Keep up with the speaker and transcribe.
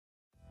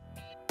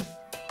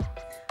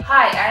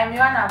Hi, I am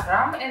Ioana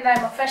Avram and I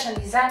am a fashion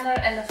designer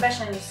and a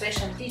fashion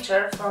illustration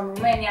teacher from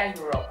Romania,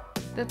 Europe.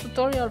 The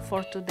tutorial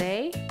for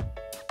today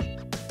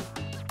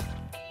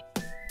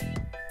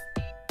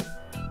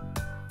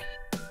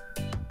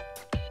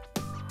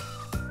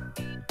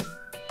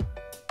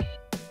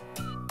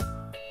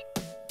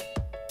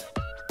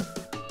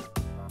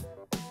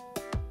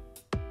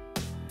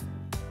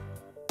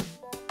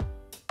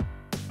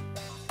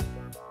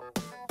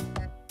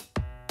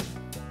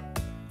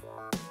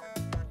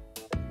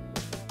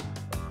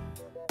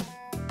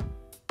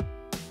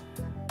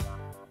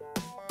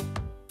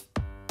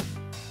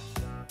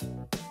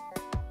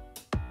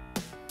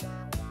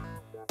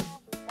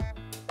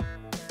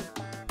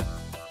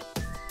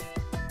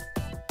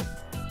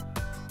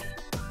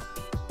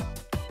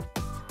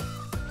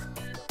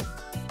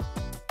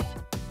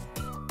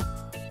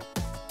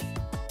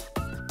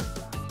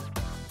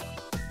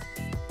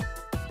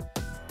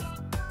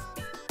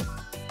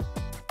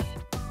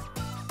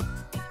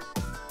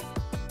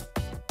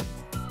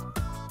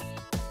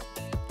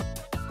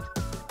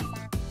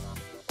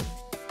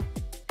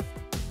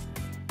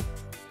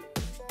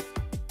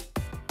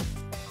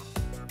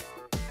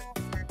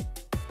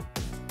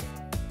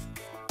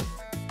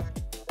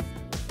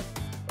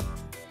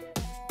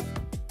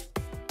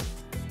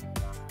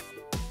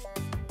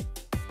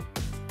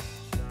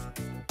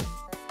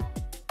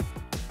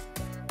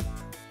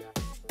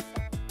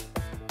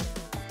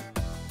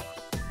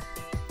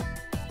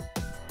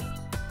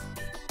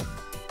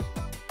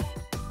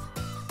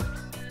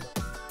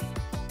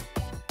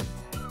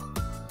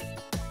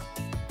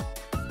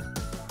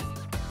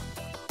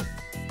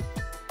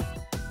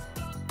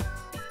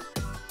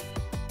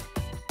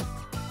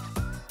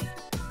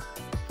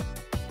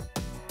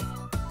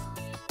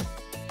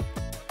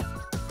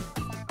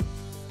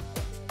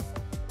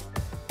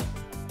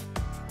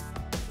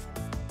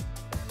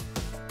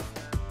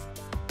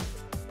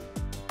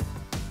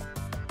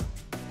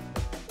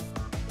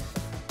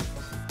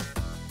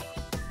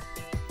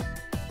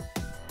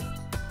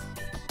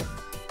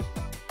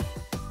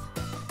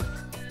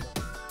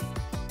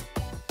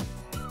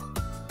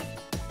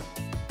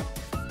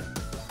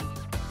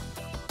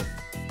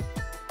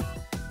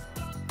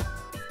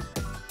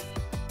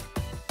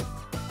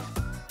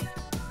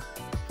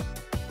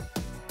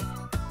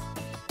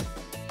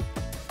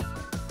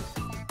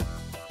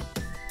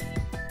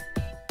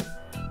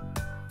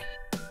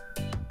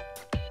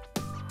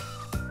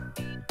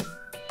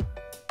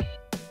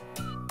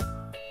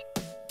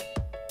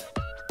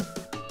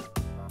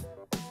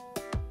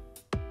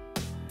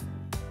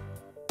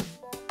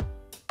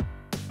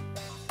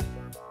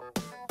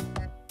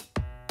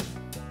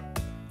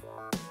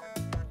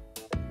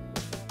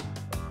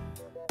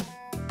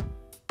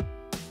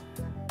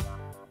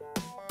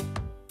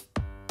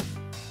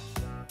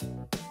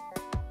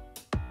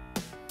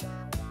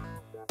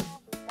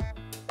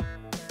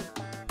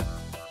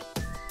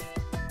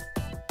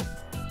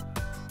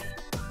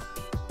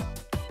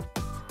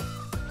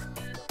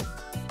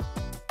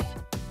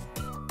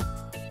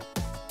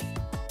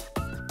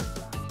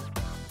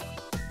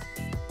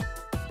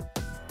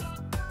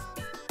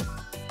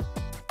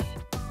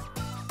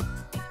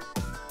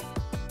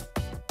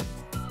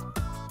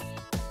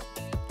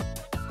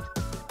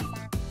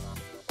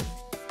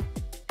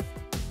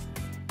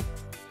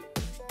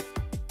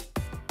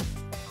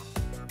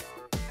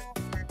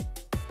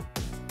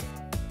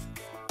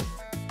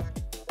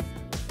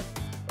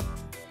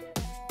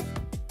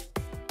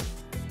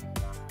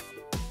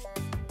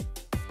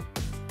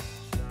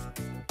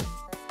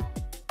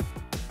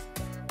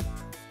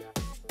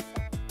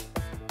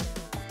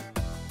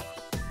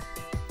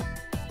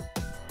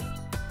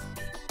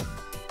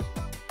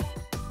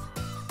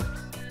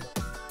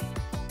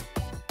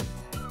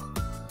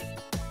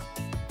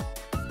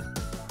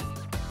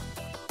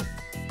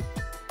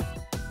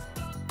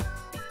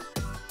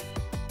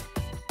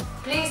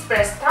Please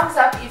press thumbs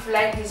up if you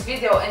like this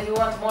video and you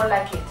want more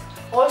like it.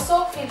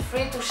 Also, feel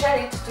free to share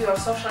it to your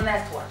social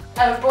network.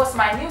 I will post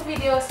my new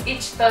videos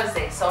each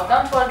Thursday, so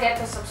don't forget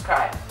to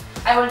subscribe.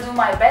 I will do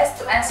my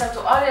best to answer to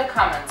all your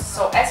comments,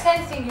 so ask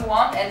anything you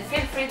want and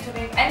feel free to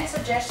leave any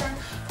suggestion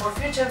for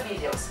future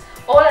videos.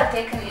 All are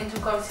taken into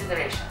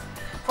consideration.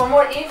 For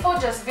more info,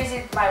 just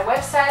visit my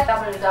website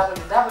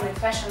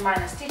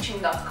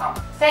www.fashion-teaching.com.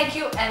 Thank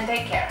you and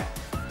take care!